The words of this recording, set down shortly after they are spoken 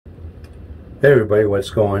Hey everybody,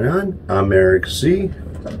 what's going on? I'm Eric C.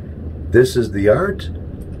 This is the art,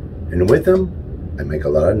 and with him, I make a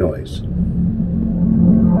lot of noise.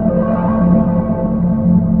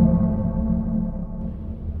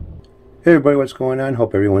 Hey everybody, what's going on?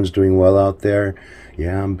 Hope everyone's doing well out there.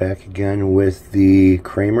 Yeah, I'm back again with the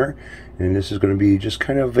Kramer, and this is going to be just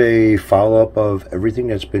kind of a follow-up of everything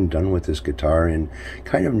that's been done with this guitar and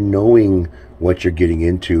kind of knowing what you're getting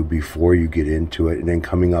into before you get into it, and then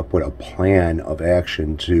coming up with a plan of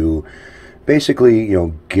action to basically,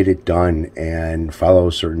 get it done and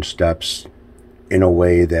follow certain steps in a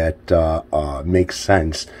way that makes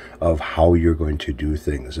sense of how you're going to do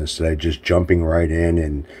things, instead of just jumping right in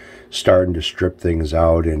and starting to strip things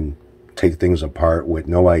out and take things apart with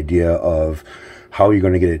no idea of how you're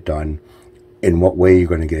going to get it done, in what way you're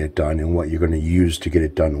going to get it done, and what you're going to use to get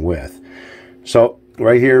it done with. So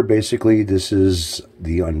right here, basically, this is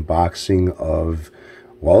the unboxing of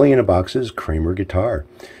Wally in a Box's Kramer guitar.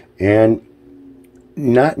 And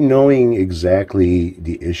not knowing exactly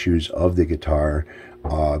the issues of the guitar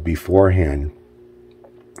beforehand,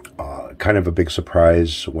 kind of a big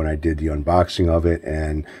surprise when I did the unboxing of it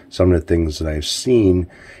and some of the things that I've seen,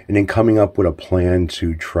 and then coming up with a plan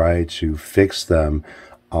to try to fix them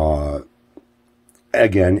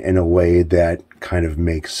again in a way that kind of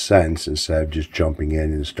makes sense, instead of just jumping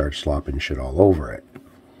in and start slopping shit all over it.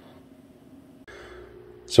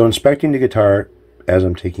 So inspecting the guitar as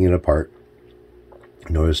I'm taking it apart,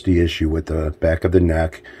 notice the issue with the back of the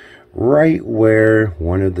neck, right where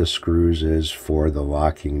one of the screws is for the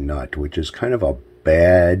locking nut, which is kind of a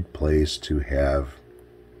bad place to have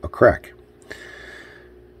a crack.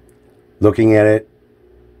 Looking at it,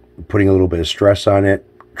 putting a little bit of stress on it,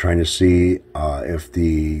 trying to see if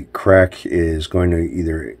the crack is going to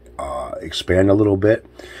either expand a little bit,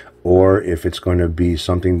 or if it's going to be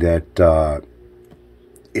something that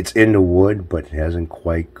it's in the wood but hasn't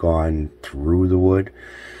quite gone through the wood.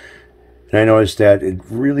 And I noticed that it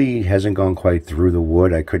really hasn't gone quite through the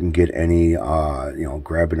wood. I couldn't get any,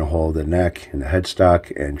 grabbing a hold of the neck and the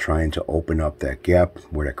headstock and trying to open up that gap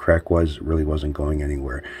where the crack was, really wasn't going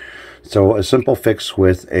anywhere. So a simple fix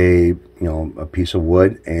with a piece of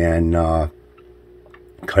wood and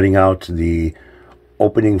cutting out the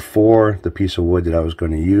opening for the piece of wood that I was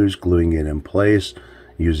going to use, gluing it in place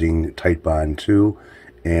using Tight Bond 2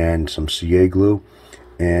 and some CA glue,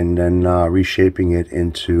 and then reshaping it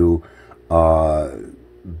into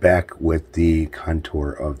back with the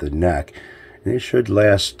contour of the neck. And it should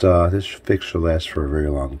last, this fix should last for a very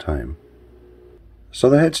long time. So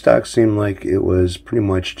the headstock seemed like it was pretty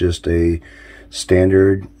much just a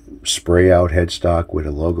standard spray out headstock with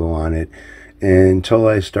a logo on it, until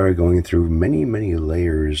I started going through many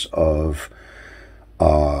layers of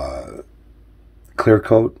clear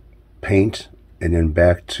coat paint, and then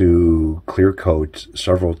back to clear coat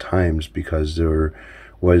several times, because there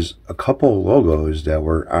was a couple logos that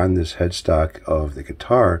were on this headstock of the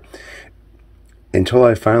guitar, until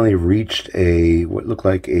I finally reached what looked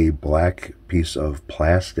like a black piece of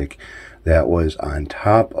plastic that was on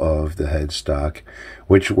top of the headstock,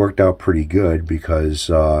 which worked out pretty good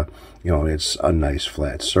because it's a nice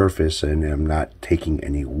flat surface and I'm not taking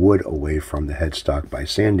any wood away from the headstock by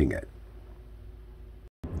sanding it.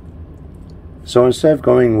 So instead of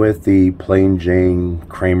going with the plain Jane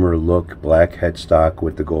Kramer look black headstock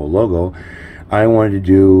with the gold logo, I wanted to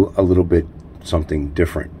do a little bit something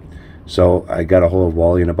different. So I got a hold of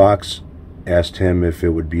Wally in a Box, asked him if it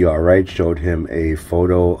would be alright, showed him a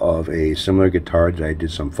photo of a similar guitar that I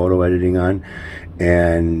did some photo editing on,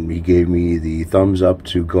 and he gave me the thumbs up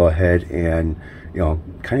to go ahead and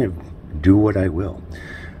kind of do what I will.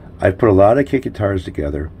 I've put a lot of kit guitars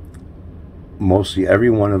together. Mostly every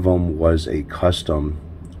one of them was a custom,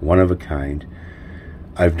 one of a kind.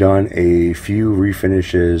 I've done a few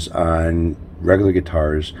refinishes on regular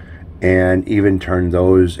guitars and even turned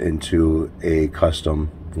those into a custom,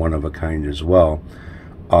 one of a kind as well.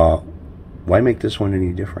 Why make this one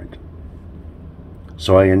any different?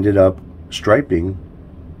 So I ended up striping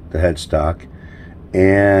the headstock,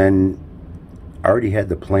 and I already had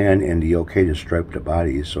the plan and the okay to stripe the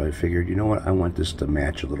body, so I figured, you know what, I want this to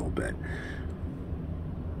match a little bit.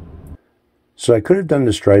 So I could have done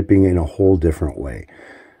the striping in a whole different way.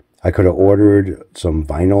 I could have ordered some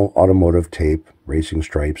vinyl automotive tape, racing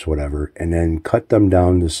stripes, whatever, and then cut them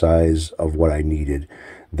down the size of what I needed.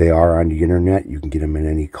 They are on the internet. You can get them in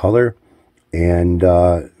any color, and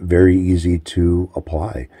very easy to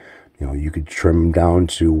apply. You could trim them down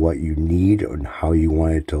to what you need and how you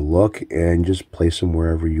want it to look, and just place them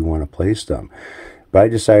wherever you want to place them. But I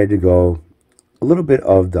decided to go a little bit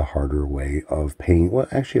of the harder way of painting. Well,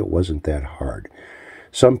 actually, it wasn't that hard.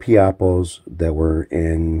 some Piapos that were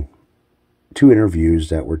in 2 interviews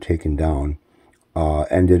that were taken down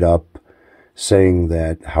ended up saying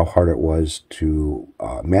that how hard it was to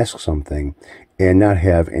mask something and not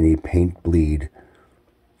have any paint bleed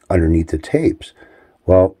underneath the tapes.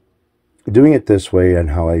 Well, doing it this way and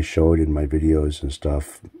how I showed in my videos and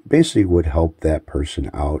stuff basically would help that person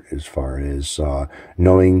out as far as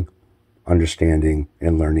knowing, understanding,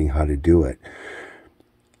 and learning how to do it.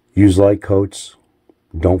 Use light coats.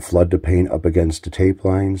 Don't flood the paint up against the tape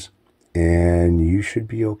lines. And you should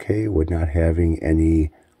be okay with not having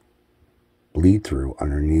any bleed through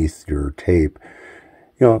underneath your tape.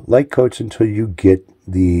 You know, light coats until you get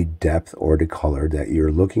the depth or the color that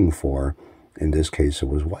you're looking for. In this case, it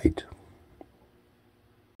was white.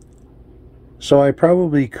 So I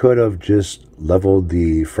probably could have just leveled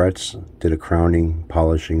the frets, did a crowning,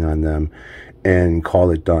 polishing on them, and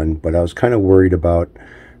called it done. But I was kind of worried about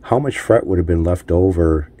how much fret would have been left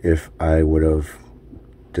over if I would have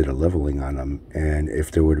did a leveling on them, and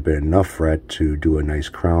if there would have been enough fret to do a nice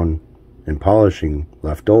crown and polishing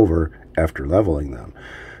left over after leveling them.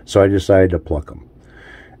 So I decided to pluck them.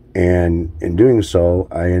 And in doing so,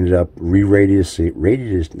 I ended up radiusing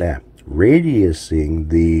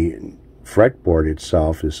the fretboard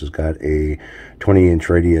itself. This has got a 20-inch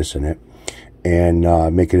radius in it, and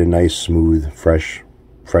make it a nice, smooth, fresh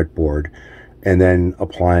fretboard, and then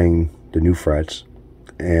applying the new frets,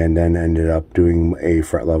 and then ended up doing a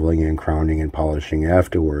fret leveling and crowning and polishing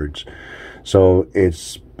afterwards. So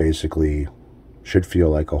it's basically should feel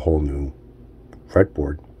like a whole new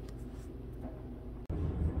fretboard.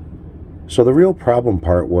 So the real problem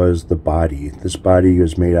part was the body. This body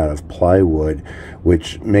is made out of plywood,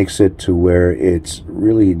 which makes it to where it's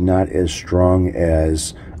really not as strong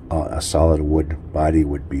as a solid wood body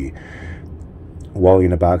would be. Wally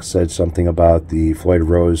in the box said something about the Floyd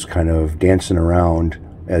Rose kind of dancing around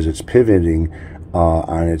as it's pivoting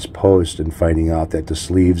on its post and finding out that the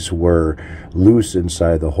sleeves were loose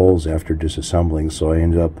inside the holes after disassembling. So I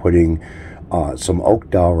ended up putting some oak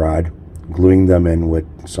dowel rod, gluing them in with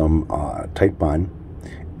some tight bond,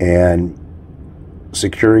 and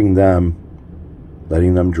securing them,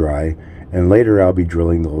 letting them dry, and later I'll be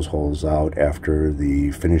drilling those holes out after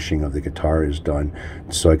the finishing of the guitar is done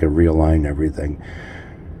so I can realign everything.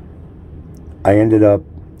 I ended up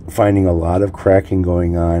finding a lot of cracking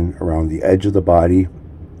going on around the edge of the body,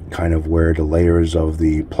 kind of where the layers of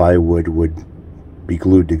the plywood would be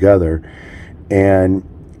glued together, and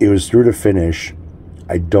it was through the finish.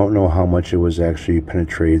 I don't know how much it was actually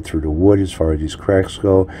penetrated through the wood as far as these cracks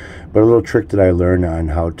go, but a little trick that I learned on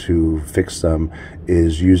how to fix them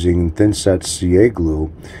is using thin set CA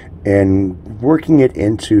glue and working it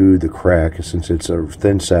into the crack. Since it's a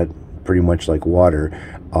thin set, pretty much like water,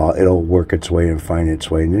 it'll work its way and find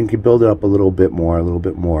its way, and then you can build it up a little bit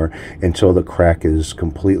more until the crack is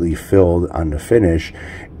completely filled on the finish.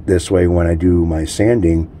 This way, when I do my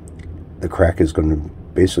sanding, the crack is going to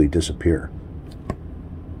basically disappear.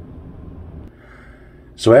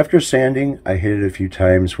 So after sanding, I hit it a few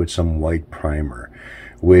times with some white primer,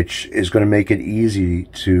 which is going to make it easy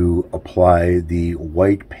to apply the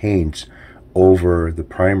white paint over the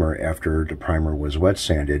primer after the primer was wet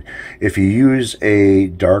sanded. If you use a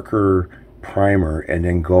darker primer and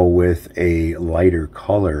then go with a lighter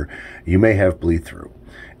color, you may have bleed through.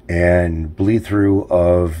 And bleed through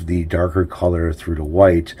of the darker color through the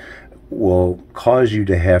white will cause you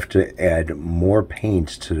to have to add more paint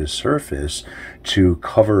to the surface to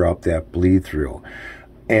cover up that bleed through.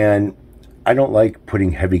 And I don't like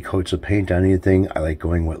putting heavy coats of paint on anything. I like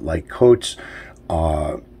going with light coats,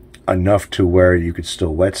 enough to where you could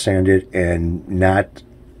still wet sand it and not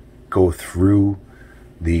go through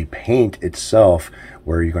the paint itself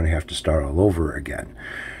where you're going to have to start all over again.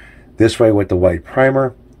 This way, with the white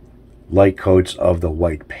primer, light coats of the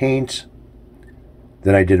white paint,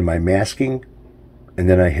 then I did my masking, and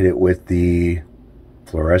then I hit it with the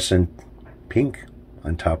fluorescent pink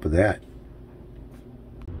on top of that.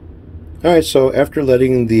 Alright, so after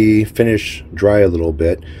letting the finish dry a little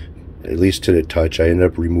bit, at least to the touch, I ended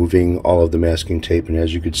up removing all of the masking tape, and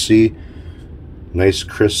as you can see, nice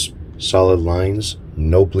crisp solid lines,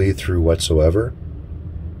 no bleed through whatsoever.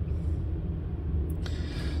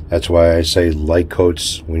 That's why I say light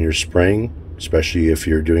coats when you're spraying, especially if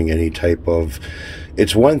you're doing any type of...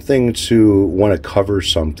 It's one thing to want to cover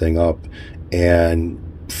something up and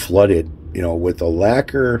flood it, you know, with a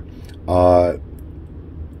lacquer.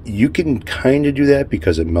 You can kind of do that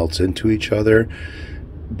because it melts into each other,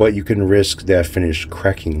 but you can risk that finish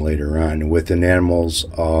cracking later on. With enamels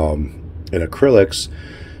and acrylics,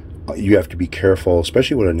 you have to be careful,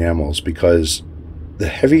 especially with enamels, because the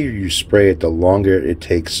heavier you spray it, the longer it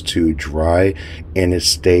takes to dry, and it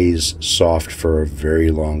stays soft for a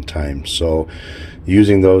very long time. So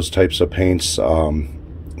using those types of paints, you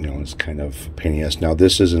know, it's kind of a pain in the ass. Now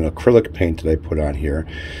this is an acrylic paint that I put on here,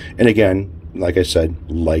 and again, like I said,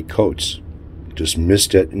 light coats. Just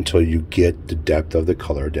mist it until you get the depth of the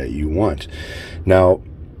color that you want. Now,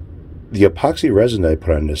 the epoxy resin that I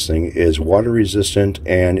put on this thing is water resistant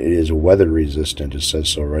and it is weather resistant. It says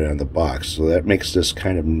so right on the box. So that makes this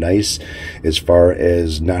kind of nice as far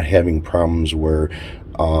as not having problems where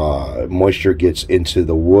moisture gets into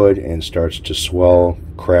the wood and starts to swell,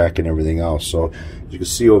 crack, and everything else. So as you can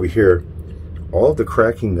see over here, all of the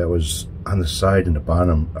cracking that was on the side and the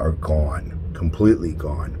bottom are gone, completely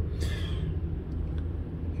gone.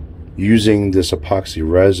 Using this epoxy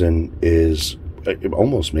resin it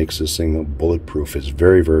almost makes this thing bulletproof. It's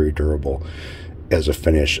very, very durable as a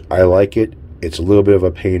finish. I like it. It's a little bit of a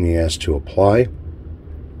pain in the ass to apply.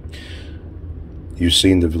 You've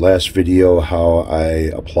seen the last video how I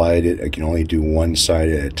applied it. I can only do one side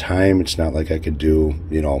at a time. It's not like I can do,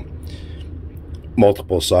 you know,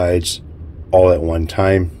 multiple sides all at one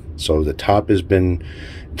time. So the top is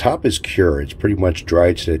cured. It's pretty much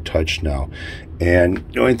dry to the touch now. And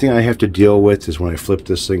the only thing I have to deal with is when I flip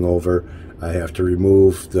this thing over, I have to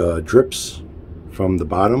remove the drips from the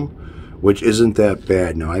bottom, which isn't that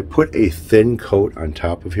bad. Now I put a thin coat on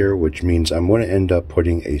top of here, which means I'm going to end up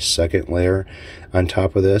putting a second layer on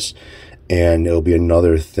top of this, and it'll be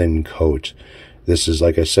another thin coat. This is,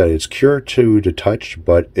 like I said, it's cured to the touch,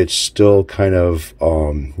 but it's still kind of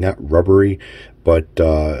not rubbery, but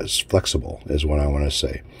it's flexible is what I want to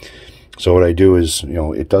say. So what I do is, you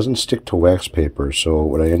know, it doesn't stick to wax paper. So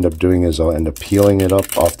what I end up doing is I'll end up peeling it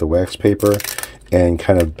up off the wax paper and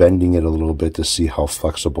kind of bending it a little bit to see how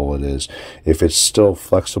flexible it is. If it's still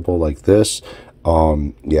flexible like this,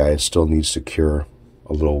 yeah, it still needs to cure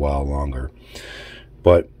a little while longer.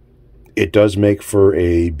 But it does make for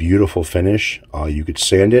a beautiful finish. You could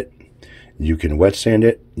sand it, you can wet sand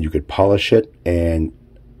it, you could polish it, and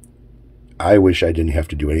I wish I didn't have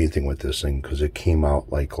to do anything with this thing because it came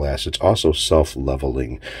out like glass. It's also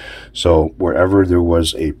self-leveling. So wherever there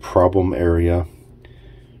was a problem area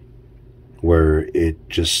where it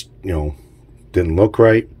just, you know, didn't look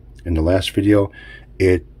right in the last video,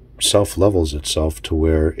 it self-levels itself to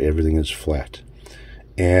where everything is flat.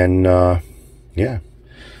 And yeah,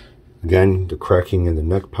 again, the cracking in the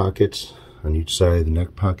neck pockets on each side of the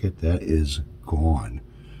neck pocket, that is gone.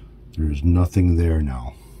 There's nothing there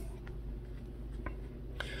now.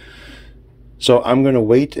 So I'm going to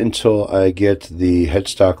wait until I get the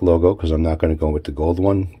headstock logo, because I'm not going to go with the gold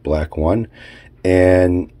one, black one.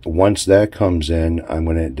 And once that comes in,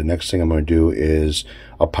 the next thing I'm going to do is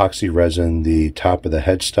epoxy resin the top of the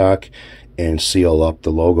headstock and seal up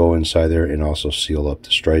the logo inside there, and also seal up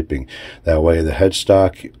the striping. That way the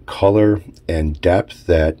headstock color and depth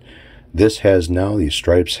that this has now, these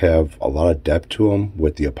stripes have a lot of depth to them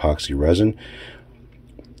with the epoxy resin.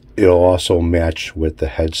 It'll also match with the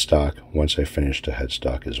headstock once I finish the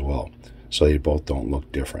headstock as well, so they both don't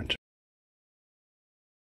look different.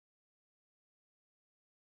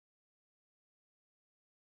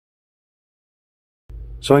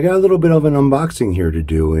 So I got a little bit of an unboxing here to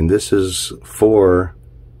do, and this is for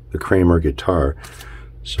the Kramer guitar.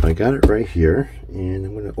 So I got it right here, and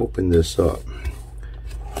I'm going to open this up.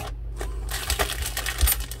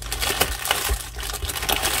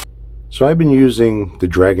 So I've been using the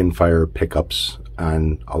Dragonfire pickups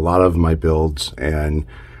on a lot of my builds, and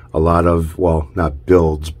a lot of, well, not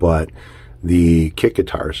builds, but the kit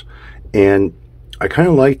guitars. And I kind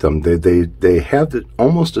of like them. They have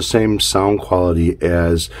almost the same sound quality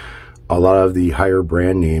as a lot of the higher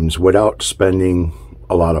brand names without spending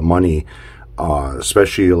a lot of money,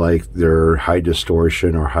 especially like their high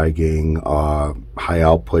distortion or high gain, high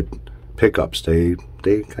output pickups. I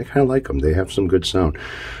kind of like them. They have some good sound.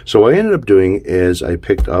 So what I ended up doing is I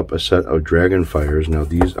picked up a set of Dragonfires. Now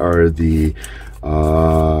these are the,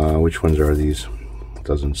 which ones are these? It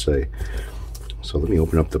doesn't say. So let me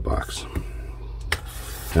open up the box.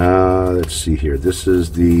 Let's see here. This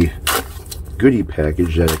is the goodie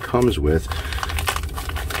package that it comes with.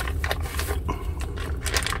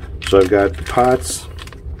 So I've got the pots,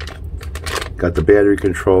 got the battery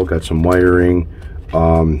control, got some wiring.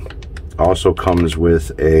 Also comes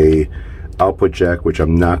with a output jack, which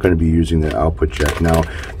I'm not going to be using the output jack. Now,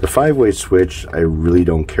 the 5-way switch, I really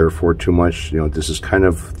don't care for too much. You know, this is kind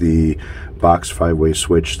of the box 5-way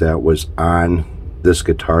switch that was on this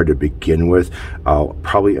guitar to begin with. I'll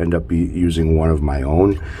probably end up using one of my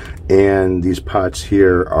own. And these pots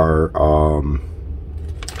here are,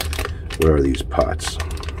 what are these pots?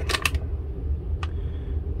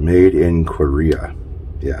 Made in Korea.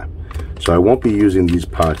 Yeah. So I won't be using these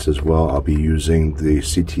pots as well. I'll be using the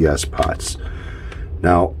CTS pots.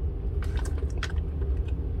 Now,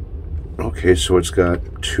 okay, so it's got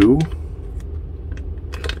two.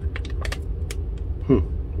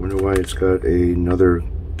 Wonder why it's got another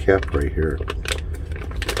cap right here.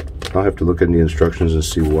 I'll have to look at the instructions and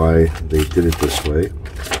see why they did it this way.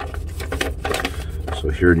 So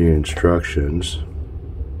here are the instructions.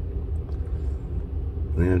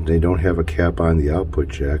 And they don't have a cap on the output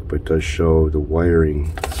jack, but it does show the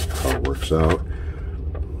wiring, how it works out.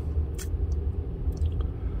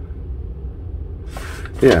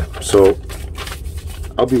 Yeah, so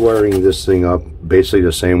I'll be wiring this thing up basically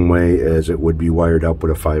the same way as it would be wired up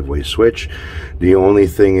with a 5-way switch. The only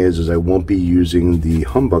thing is I won't be using the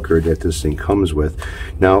humbucker that this thing comes with.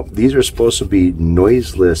 Now, these are supposed to be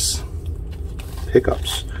noiseless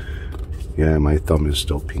pickups. Yeah, my thumb is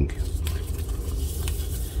still pink.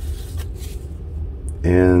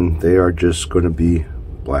 And they are just going to be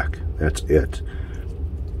black. That's it.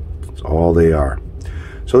 That's all they are.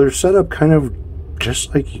 So they're set up kind of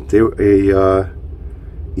just like a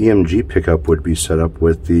EMG pickup would be set up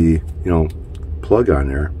with the, plug on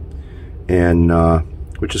there, and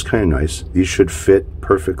which is kind of nice. These should fit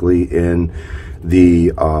perfectly in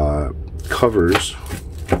the covers.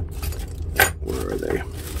 Where are they?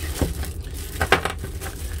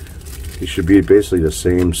 These should be basically the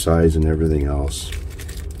same size and everything else.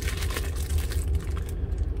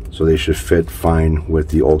 So they should fit fine with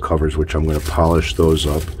the old covers, which I'm going to polish those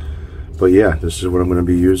up. But yeah, this is what I'm going to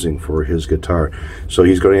be using for his guitar. So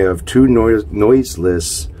he's going to have two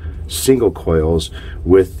noiseless single coils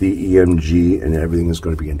with the EMG, and everything is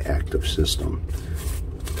going to be an active system.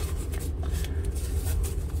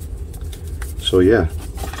 So yeah,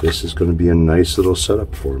 this is going to be a nice little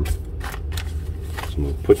setup for him. So I'm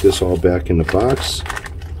going to put this all back in the box.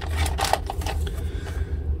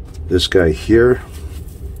 This guy here,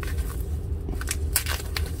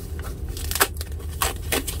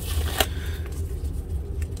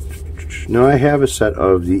 now I have a set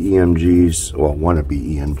of the EMGs, well,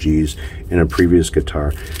 wannabe EMGs, in a previous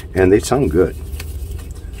guitar, and they sound good.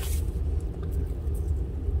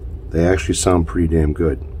 They actually sound pretty damn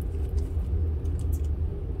good.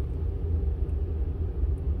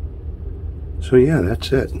 So yeah,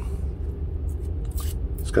 that's it.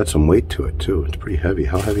 It's got some weight to it too. It's pretty heavy.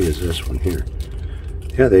 How heavy is this one here?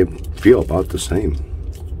 Yeah, they feel about the same.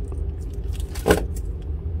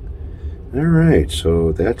 Alright,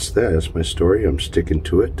 so that's that. That's my story. I'm sticking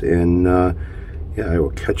to it, and yeah, I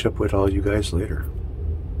will catch up with all you guys later.